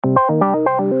Welcome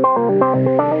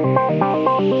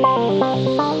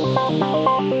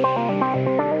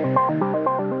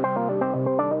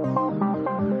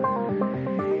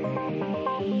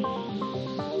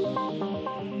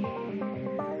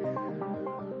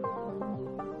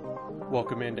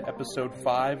into Episode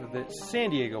 5 of the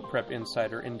San Diego Prep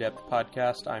Insider In-depth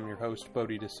Podcast. I'm your host,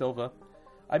 Bodie DeSilva.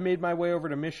 I made my way over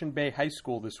to Mission Bay High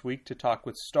School this week to talk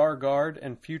with star guard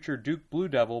and future Duke Blue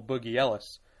Devil Boogie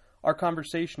Ellis. Our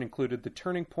conversation included the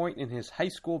turning point in his high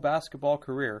school basketball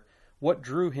career, what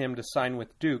drew him to sign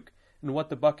with Duke, and what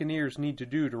the Buccaneers need to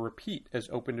do to repeat as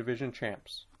Open Division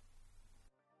champs.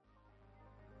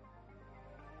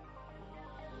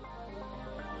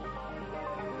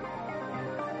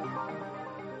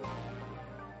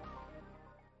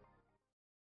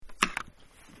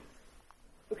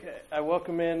 I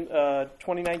welcome in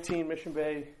 2019 Mission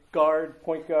Bay guard,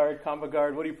 point guard, combo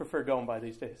guard. What do you prefer going by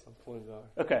these days? I'm point guard.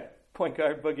 Okay, point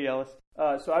guard, Boogie Ellis.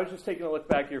 So I was just taking a look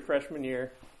back at your freshman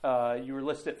year. You were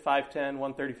listed at 5'10",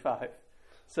 135.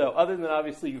 So other than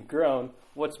obviously you've grown,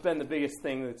 what's been the biggest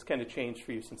thing that's kind of changed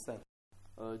for you since then?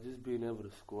 Just being able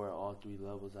to score at all three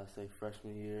levels. I say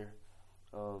freshman year,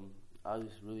 I was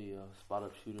just really a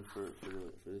spot-up shooter for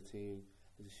the team.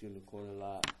 I was shooting the corner a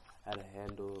lot. Had a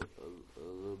handle a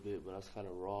little bit, but I was kind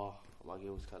of raw. My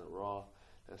game was kind of raw.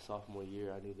 And sophomore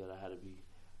year, I knew that I had to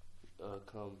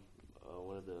become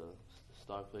one of the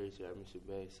star players here at Mission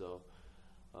Bay. So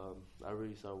I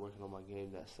really started working on my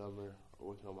game that summer,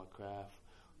 working on my craft.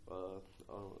 The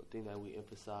thing that we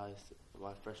emphasized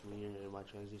my freshman year and my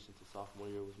transition to sophomore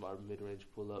year was my mid-range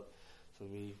pull-up. So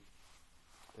me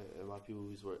and my people,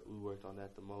 we worked on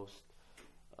that the most.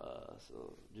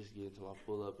 So just getting to my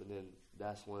pull-up, and then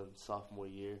that's when sophomore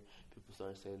year people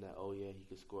started saying that, oh yeah, he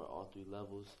could score at all three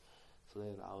levels. So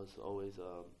then I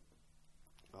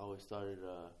always started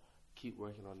keep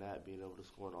working on that, being able to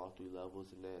score on all three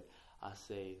levels. And then I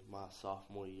say my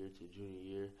sophomore year to junior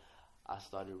year, I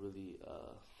started really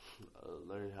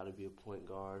learning how to be a point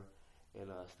guard and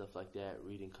stuff like that,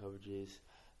 reading coverages,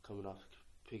 coming off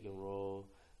pick and roll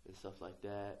and stuff like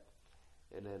that.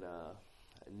 And then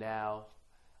now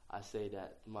I say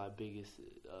that my biggest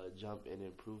jump and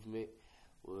improvement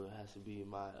has to be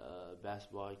my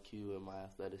basketball IQ and my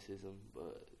athleticism.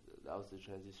 But that was the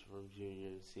transition from junior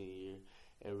year to senior year.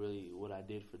 And really what I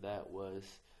did for that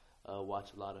was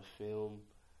watch a lot of film,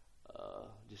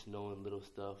 just knowing little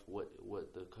stuff, what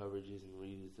the coverages and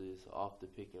reads is off the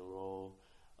pick and roll,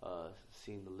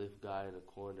 seeing the lift guy in the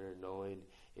corner, knowing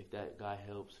if that guy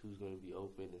helps, who's going to be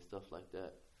open and stuff like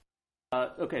that.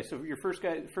 Okay, so your first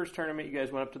tournament, you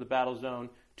guys went up to the Battle Zone,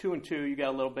 2-2. You got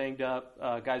a little banged up.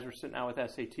 Guys were sitting out with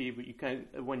SAT, but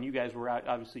when you guys were out,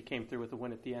 obviously came through with a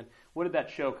win at the end. What did that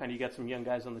show? Kind of, you got some young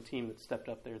guys on the team that stepped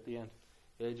up there at the end.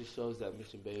 Yeah, it just shows that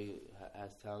Mission Bay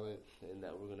has talent, and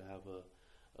that we're gonna have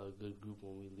a good group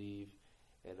when we leave,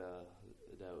 and that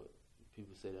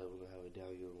people say that we're gonna have a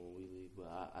down year when we leave, but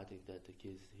I think that the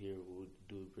kids here will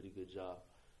do a pretty good job.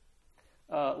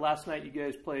 Last night you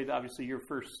guys played, obviously, your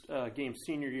first game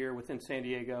senior year within San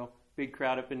Diego. Big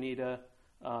crowd at Bonita,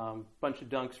 bunch of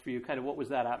dunks for you. Kind of what was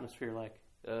that atmosphere like?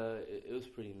 It was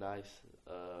pretty nice.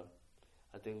 I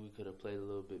think we could have played a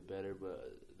little bit better,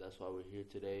 but that's why we're here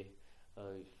today,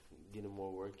 getting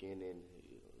more work in and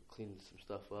cleaning some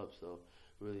stuff up. So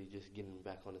really just getting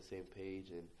back on the same page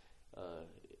and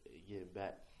getting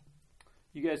back.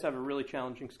 You guys have a really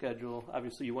challenging schedule.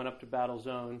 Obviously, you went up to Battle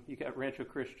Zone. You got Rancho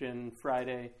Christian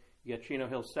Friday. You got Chino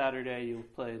Hills Saturday. You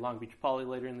play Long Beach Poly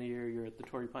later in the year. You're at the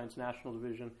Torrey Pines National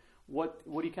Division. What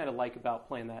do you kind of like about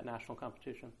playing that national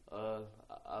competition?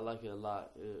 I like it a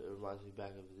lot. It reminds me back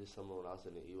of this summer when I was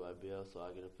in the EYBL, so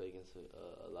I get to play against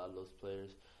a lot of those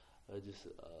players. I just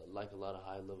like a lot of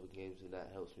high-level games, and that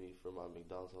helps me for my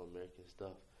McDonald's All-American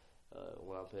stuff.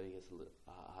 When I'm playing against a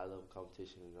high-level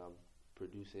competition and I'm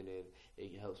producing, and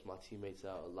it helps my teammates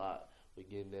out a lot with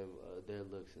getting them their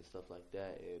looks and stuff like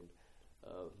that, and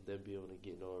them be able to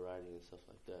get notoriety and stuff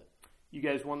like that. You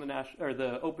guys won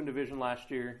the Open Division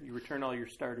last year. You returned all your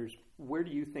starters. Where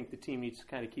do you think the team needs to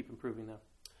kind of keep improving, though?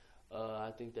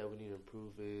 I think that we need to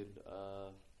improve in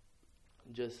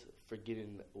just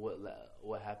forgetting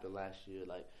what happened last year.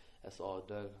 Like, that's all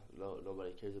done.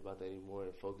 Nobody cares about that anymore,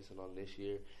 and focusing on this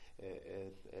year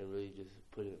and really just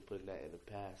putting that in the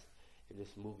past. And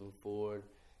just moving forward,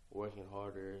 working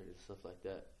harder and stuff like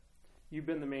that. You've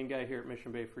been the main guy here at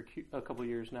Mission Bay for a couple of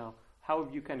years now. How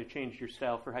have you kind of changed your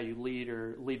style for how you lead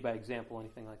or lead by example,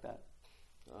 anything like that?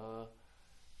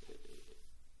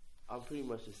 I'm pretty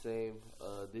much the same.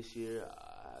 This year,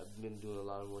 I've been doing a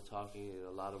lot more talking and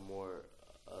a lot more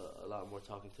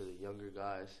talking to the younger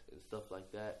guys and stuff like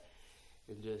that,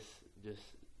 and just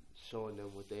showing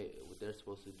them what they're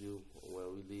supposed to do when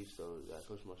we leave. So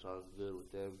Coach Marshawn's good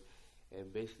with them,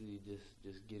 and basically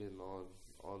just getting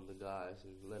on the guys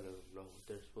and letting them know what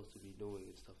they're supposed to be doing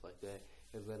and stuff like that,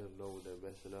 and letting them know when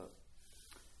they're messing up.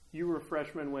 You were a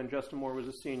freshman when Justin Moore was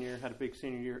a senior, had a big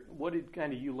senior year. What did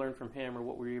kind of you learn from him, or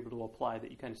what were you able to apply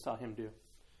that you kind of saw him do?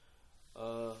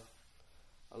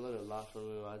 I learned a lot from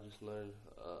him. I just learned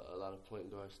a lot of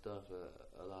point guard stuff,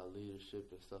 a lot of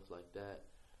leadership and stuff like that.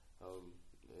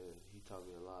 And he taught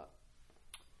me a lot.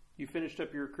 You finished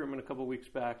up your recruitment a couple weeks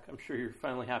back. I'm sure you're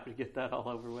finally happy to get that all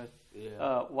over with.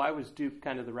 Yeah. Why was Duke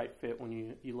kind of the right fit when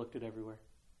you looked at everywhere?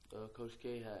 Coach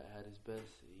K had his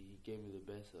best. He gave me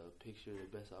the best picture,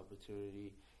 the best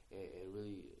opportunity, and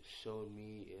really showed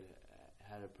me and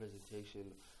had a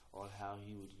presentation on how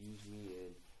he would use me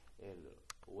and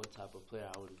what type of player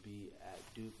I would be at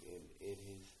Duke and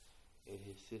in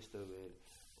his system. And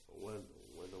one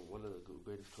of the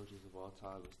greatest coaches of all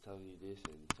time is telling you this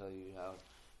and telling you how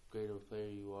great of a player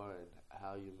you are and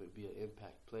how you may be an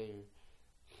impact player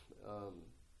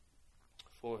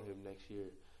for him next year.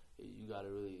 You got to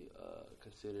really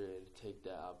consider and take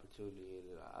that opportunity,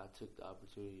 and I took the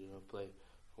opportunity to play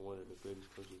for one of the greatest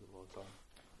coaches of all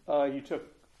time. You took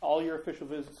all your official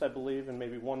visits, I believe, and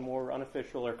maybe one more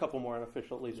unofficial, or a couple more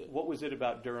unofficial at least. Yeah. What was it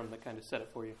about Durham that kind of set it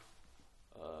for you?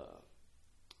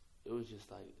 It was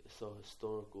just like so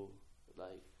historical.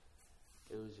 Like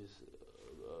it was just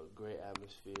a great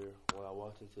atmosphere. When I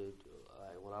walked into,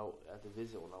 at the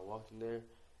visit, when I walked in there,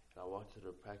 and I walked to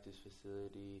the practice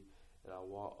facility, and I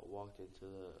walked into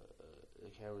the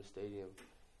Cameron Stadium,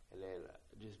 and then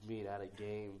just being at a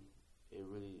game, it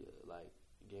really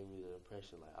gave me the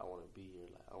impression I want to be here,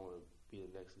 I want to be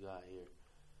the next guy here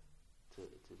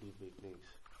to do big things.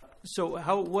 So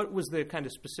what was the kind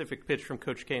of specific pitch from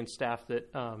Coach K and staff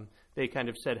that they kind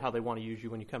of said how they want to use you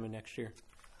when you come in next year?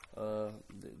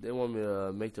 They want me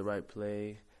to make the right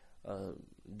play,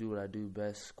 do what I do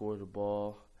best, score the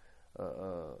ball,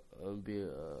 be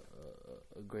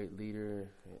a great leader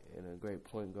and a great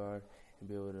point guard, and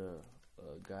be able to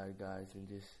guide guys and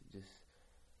just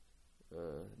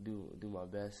do my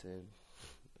best and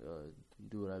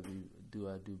do what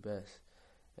I do best.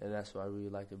 And that's what I really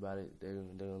liked about it. They're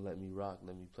gonna let me rock,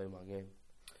 let me play my game.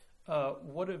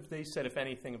 What have they said, if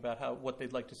anything, about what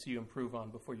they'd like to see you improve on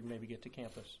before you maybe get to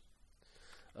campus?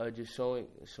 Just showing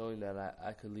that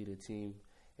I could lead a team,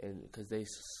 and because they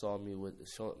saw me with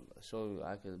showing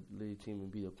I could lead a team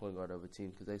and be the point guard of a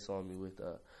team, because they saw me with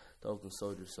the Oakland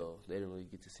Soldiers, so they didn't really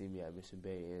get to see me at Mission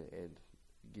Bay and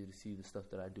get to see the stuff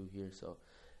that I do here. So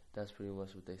that's pretty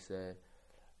much what they said.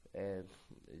 And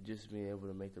just being able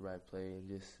to make the right play and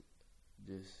just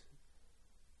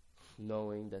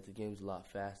knowing that the game's a lot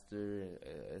faster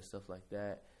and stuff like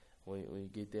that. When you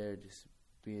get there, just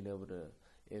being able to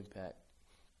impact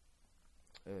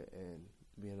and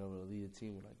being able to lead a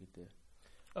team when I get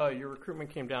there. Your recruitment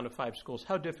came down to 5 schools.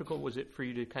 How difficult was it for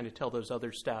you to kind of tell those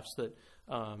other staffs that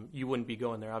you wouldn't be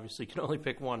going there? Obviously, you can only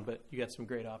pick one, but you got some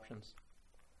great options.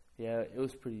 Yeah, it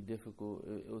was pretty difficult.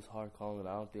 It was hard calling.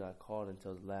 I don't think I called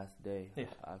until the last day. Yeah.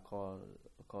 I called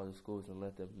the schools and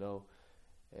let them know,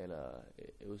 and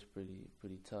it was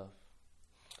pretty tough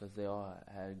because they all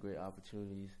had great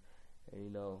opportunities,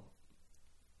 and it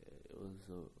was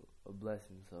a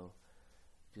blessing. So,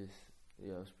 it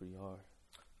was pretty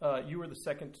hard. You were the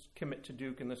second commit to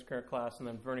Duke in this current class, and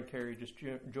then Vernon Carey just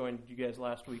joined you guys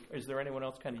last week. Is there anyone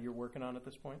else kind of you're working on at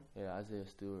this point? Yeah, Isaiah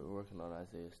Stewart. We're working on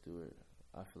Isaiah Stewart.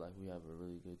 I feel like we have a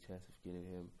really good chance of getting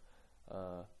him.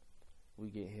 We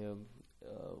get him,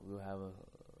 we'll have a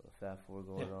Fab Four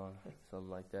going on, something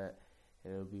like that,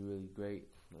 and it'll be really great.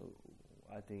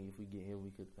 I think if we get him, we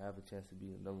could have a chance to be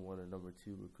the number 1 or number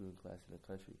 2 recruiting class in the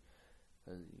country.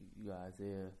 Because you got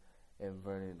Isaiah and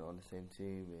Vernon on the same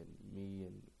team, and me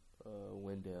and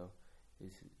Wendell.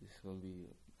 It's going to be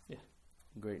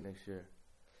great next year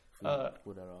if we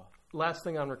pull that off. Last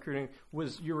thing on recruiting,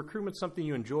 was your recruitment something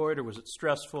you enjoyed, or was it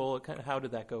stressful? How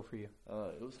did that go for you?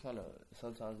 It was kind of,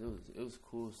 sometimes it was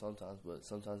cool sometimes, but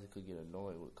sometimes it could get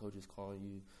annoying with coaches calling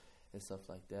you and stuff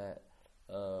like that.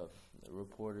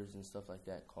 Reporters and stuff like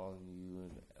that calling you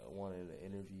and wanting to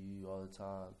interview you all the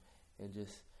time, and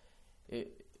just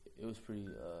it was pretty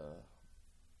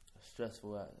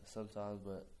stressful sometimes,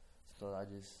 but sometimes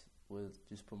I just would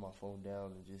just put my phone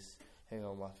down and just hang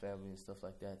out with my family and stuff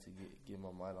like that to get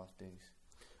my mind off things.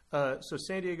 So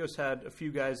San Diego's had a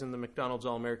few guys in the McDonald's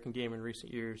All-American game in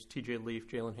recent years, T.J. Leaf,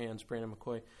 Jalen Hands, Brandon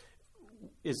McCoy.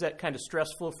 Is that kind of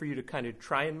stressful for you to kind of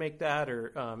try and make that,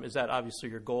 or is that obviously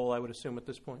your goal, I would assume, at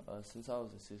this point? Since I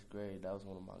was in 6th grade, that was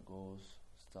one of my goals.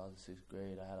 Since I was in 6th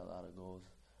grade, I had a lot of goals.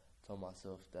 I told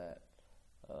myself that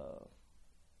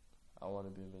want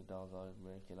to be a McDonald's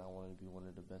All-American. I want to be one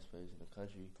of the best players in the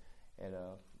country, and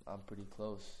I'm pretty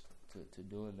close to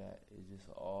doing that. It just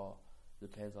all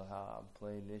depends on how I'm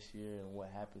playing this year and what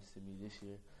happens to me this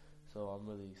year. So I'm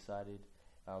really excited.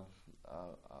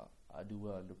 I do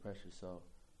well under pressure, so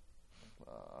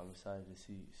I'm excited to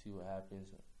see what happens.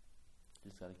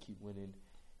 Just got to keep winning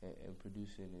and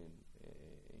producing and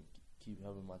keep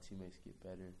helping my teammates get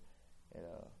better and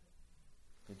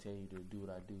continue to do what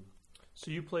I do. So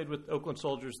you played with Oakland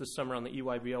Soldiers this summer on the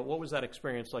EYBL. What was that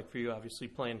experience like for you, obviously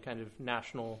playing kind of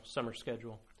national summer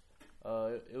schedule?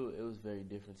 It was very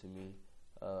different to me.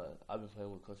 I've been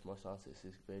playing with Coach Marchand since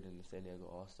 6th grade in the San Diego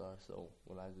All-Star, so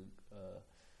when I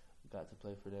got to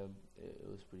play for them, it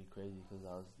was pretty crazy because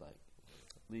I was like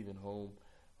leaving home.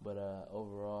 But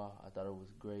overall, I thought it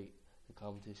was great. The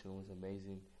competition was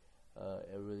amazing.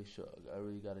 I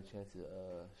really got a chance to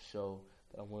show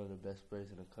that I'm one of the best players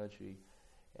in the country,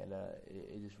 and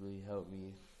it just really helped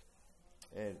me.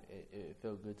 And it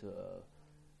felt good to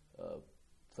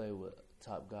play with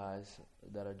top guys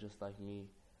that are just like me,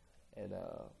 and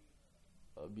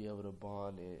be able to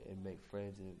bond and make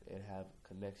friends and have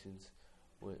connections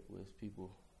with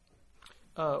people.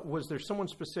 Was there someone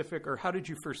specific, or how did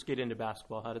you first get into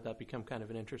basketball? How did that become kind of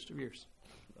an interest of yours?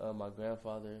 My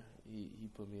grandfather, he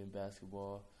put me in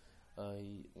basketball.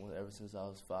 Ever since I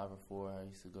was 5 or 4, I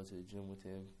used to go to the gym with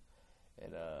him,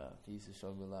 and he used to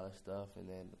show me a lot of stuff. And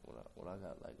then when I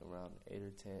got like around 8,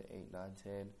 9,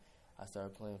 10, I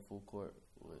started playing full court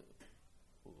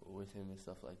with him and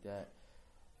stuff like that.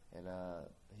 And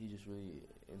he just really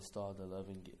installed the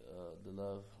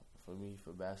love for me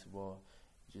for basketball.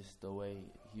 Just the way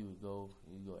he would go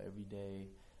every day.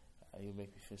 He would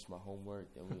make me finish my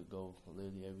homework, then we would go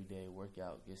literally every day, work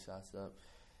out, get shots up,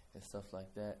 and stuff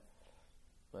like that.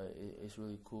 But it's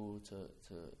really cool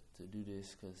to do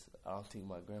this because I don't think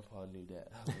my grandpa knew that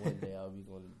one day I would be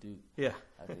going to Duke. Yeah.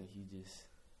 I think he just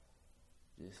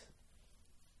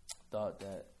thought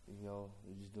that,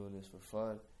 we're just doing this for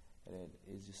fun. And then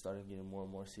it just started getting more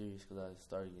and more serious because I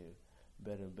started getting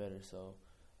better and better. So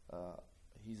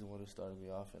he's the one who started me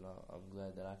off, and I'm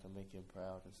glad that I can make him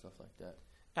proud and stuff like that.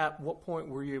 At what point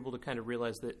were you able to kind of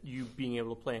realize that you being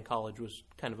able to play in college was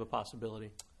kind of a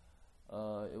possibility?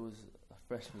 It was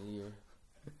freshman year.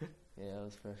 Yeah, it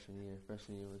was freshman year.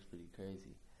 Freshman year was pretty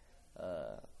crazy.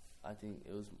 I think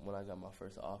it was when I got my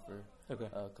first offer. Okay.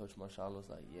 Coach Marchand was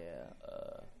like,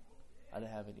 I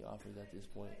didn't have any offers at this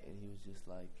point, and he was just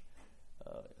like,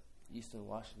 Eastern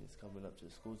Washington's coming up to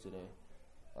the school today.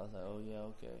 I was like, oh, yeah,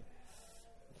 okay.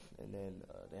 And then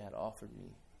they had offered me.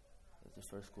 It was the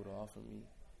first school to offer me.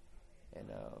 And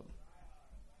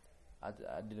I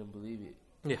didn't believe it.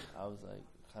 Yeah. I was like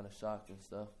kind of shocked and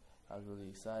stuff. I was really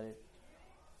excited.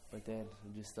 But then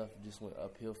stuff just went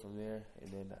uphill from there.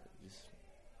 And then just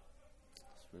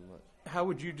pretty much. How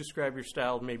would you describe your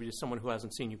style maybe to someone who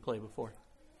hasn't seen you play before?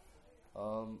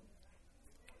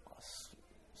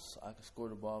 I can score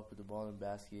the ball, put the ball in the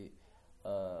basket.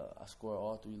 I score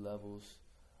all 3 levels.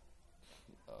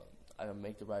 I can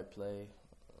make the right play.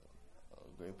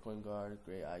 Great point guard,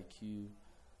 great IQ.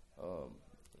 I'm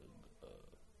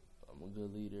a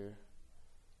good leader,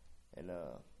 and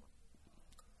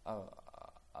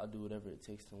I'll do whatever it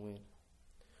takes to win.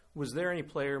 Was there any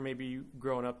player maybe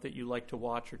growing up that you liked to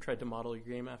watch or tried to model your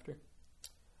game after?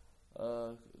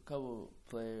 A couple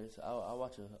players. I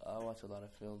watch a lot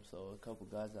of film, so a couple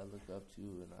guys I look up to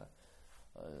and I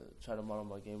try to model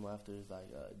my game after is like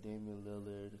Damian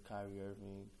Lillard, Kyrie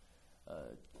Irving.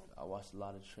 I watched a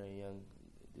lot of Trae Young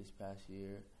this past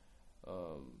year.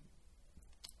 Who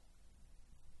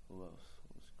else?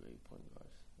 Who's great point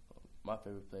guards? My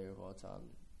favorite player of all time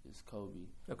is Kobe.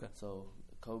 Okay. So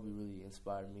Kobe really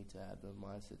inspired me to have the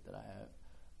mindset that I have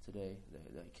today,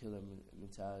 that killer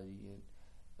mentality and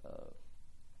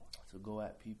to go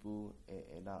at people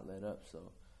and not let up.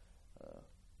 So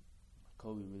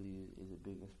Kobe really is a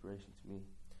big inspiration to me.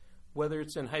 Whether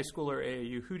it's in high school or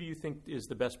AAU, who do you think is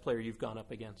the best player you've gone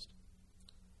up against?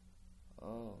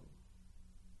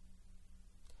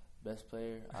 Best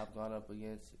player I've gone up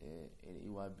against in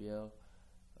EYBL,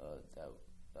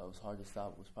 that was hard to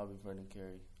stop, was probably Vernon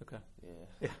Carey. Okay.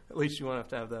 Yeah. At least you won't have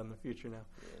to have that in the future now.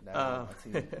 Yeah, now my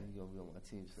team. He's going to be on my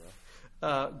team,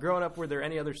 so. Growing up, were there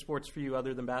any other sports for you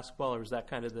other than basketball, or was that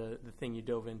kind of the thing you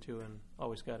dove into and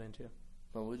always got into?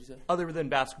 What did you say? Other than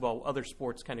basketball, other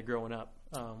sports kind of growing up,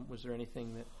 was there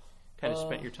anything that kind of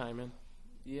spent your time in?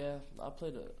 Yeah, I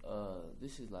played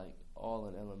this is like all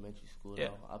in elementary school. Yeah.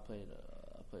 I played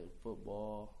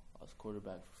football. I was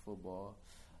quarterback for football.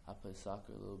 I played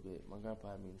soccer a little bit. My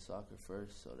grandpa had me in soccer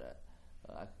first so that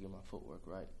I could get my footwork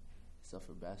right, stuff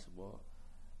for basketball.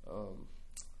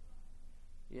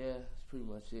 pretty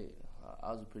much it.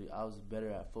 I was better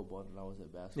at football than I was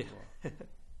at basketball,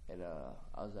 and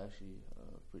I was actually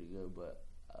pretty good. But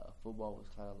football was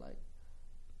kind of like,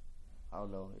 I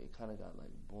don't know, it kind of got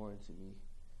like boring to me,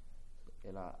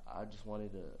 and I just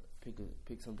wanted to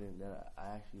pick something that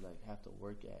I actually like have to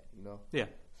work at, you know. Yeah.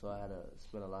 So I had to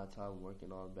spend a lot of time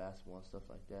working on basketball and stuff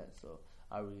like that. So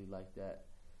I really liked that.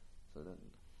 So then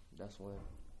that's when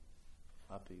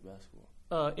I picked basketball.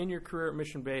 In your career at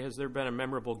Mission Bay, has there been a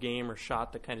memorable game or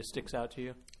shot that kind of sticks out to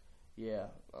you? Yeah.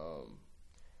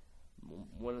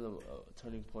 One of the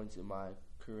turning points in my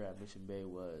career at Mission Bay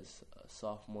was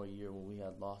sophomore year when we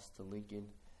had lost to Lincoln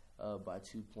by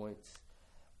 2 points.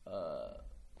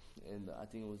 And I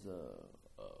think it was a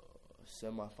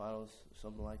semifinals,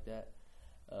 something like that.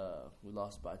 We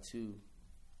lost by 2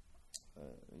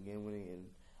 in game winning, and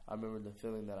I remember the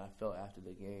feeling that I felt after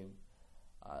the game.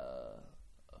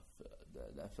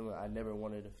 That feeling, I never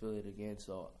wanted to feel it again.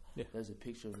 So there's a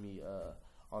picture of me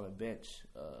on a bench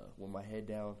with my head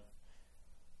down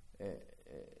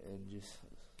and just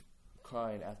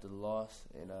crying after the loss.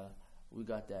 And we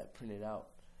got that printed out,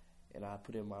 and I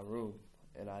put it in my room.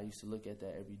 And I used to look at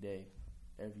that every day.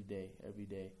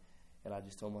 And I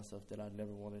just told myself that I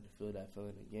never wanted to feel that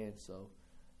feeling again. So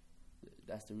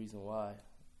that's the reason why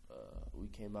we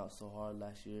came out so hard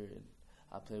last year, and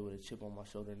I play with a chip on my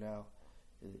shoulder now.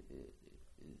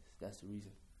 That's the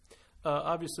reason.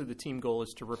 Obviously, the team goal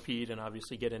is to repeat and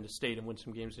obviously get into state and win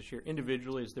some games this year.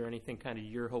 Individually, is there anything kind of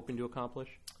you're hoping to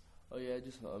accomplish? Oh, yeah,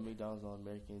 just McDonald's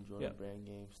All-American, Jordan Brand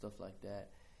game, stuff like that.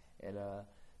 And I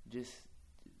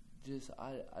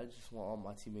just want all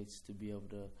my teammates to be able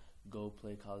to go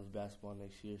play college basketball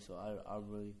next year. So I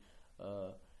really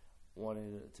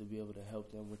wanted to be able to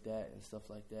help them with that and stuff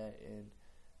like that, and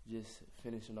just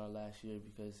finishing our last year,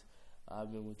 because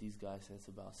I've been with these guys since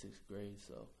about 6th grade.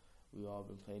 So we've all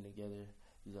been playing together.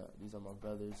 These are my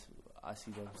brothers. I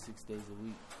see them 6 days a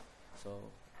week.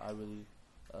 So I really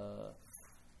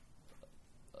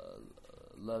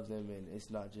love them, and it's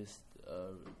not just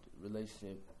a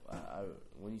relationship.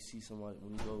 When you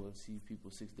go and see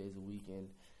people 6 days a week and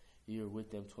you're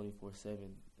with them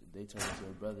 24/7, they turn into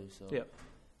your brother. So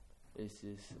it's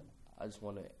just, I just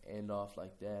want to end off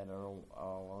like that. And I don't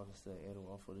want us to end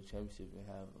off for the championship and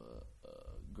have a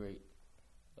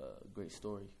great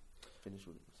story, finish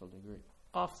with something great.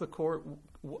 Off the court,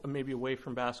 maybe away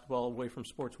from basketball, away from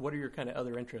sports, what are your kind of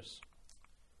other interests?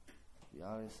 To be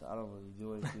honest, I don't really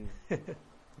do anything.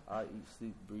 I eat,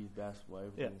 sleep, breathe basketball.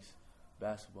 Everything's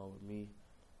basketball with me.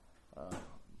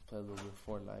 Play a little bit of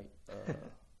Fortnite.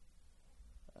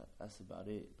 That's about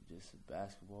it. Just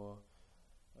basketball.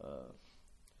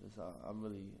 I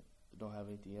really don't have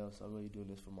anything else. I'm really doing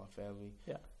this for my family.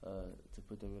 To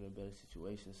put them in a better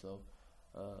situation. So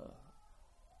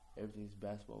everything's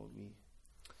basketball with me.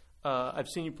 I've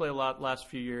seen you play a lot last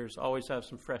few years. Always have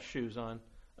some fresh shoes on.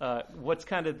 What's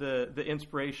kind of the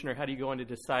inspiration, or how do you go into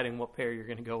deciding what pair you're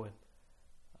going to go with?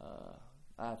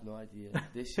 I have no idea.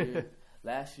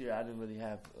 Last year, I didn't really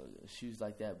have shoes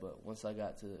like that, but once I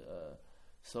got to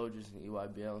Soldiers and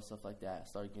EYBL and stuff like that, I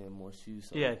started getting more shoes.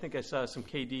 So I think I saw some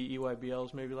KD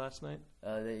EYBLs maybe last night.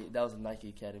 That was a Nike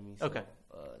Academy. So, okay.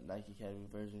 Nike Academy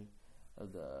version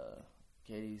of the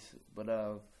KDs. But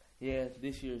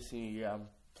this year, senior year, I'm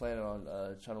planning on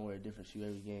trying to wear a different shoe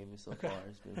every game, and so far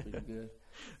it's been pretty good.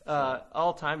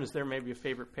 All time, is there maybe a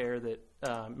favorite pair that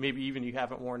maybe even you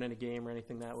haven't worn in a game or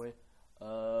anything that way?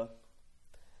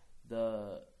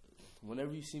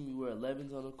 Whenever you see me wear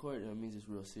 11s on the court, it means it's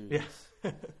real serious.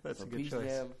 Yeah, that's a good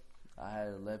choice. Jam, I had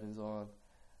 11s on.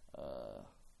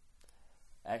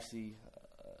 Actually,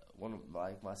 one of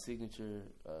my signature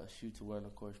shoe to wear on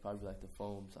the court is probably like the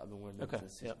foams. I've been wearing them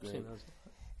since 6th grade.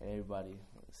 And everybody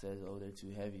says, "Oh, they're too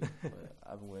heavy," but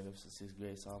I've been wearing them since 6th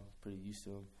grade, so I'm pretty used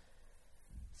to them.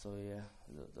 So yeah,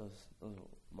 those are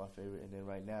my favorite. And then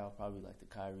right now, probably like the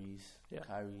Kyries.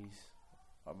 Kyries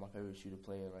are my favorite shoe to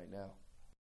play in right now.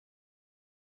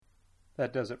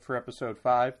 That does it for episode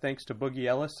 5. Thanks to Boogie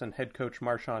Ellis and head coach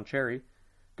Marshawn Cherry.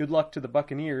 Good luck to the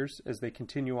Buccaneers as they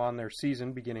continue on their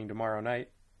season beginning tomorrow night.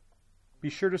 Be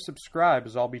sure to subscribe,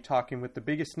 as I'll be talking with the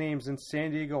biggest names in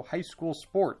San Diego high school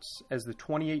sports as the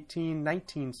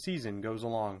 2018-19 season goes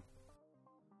along.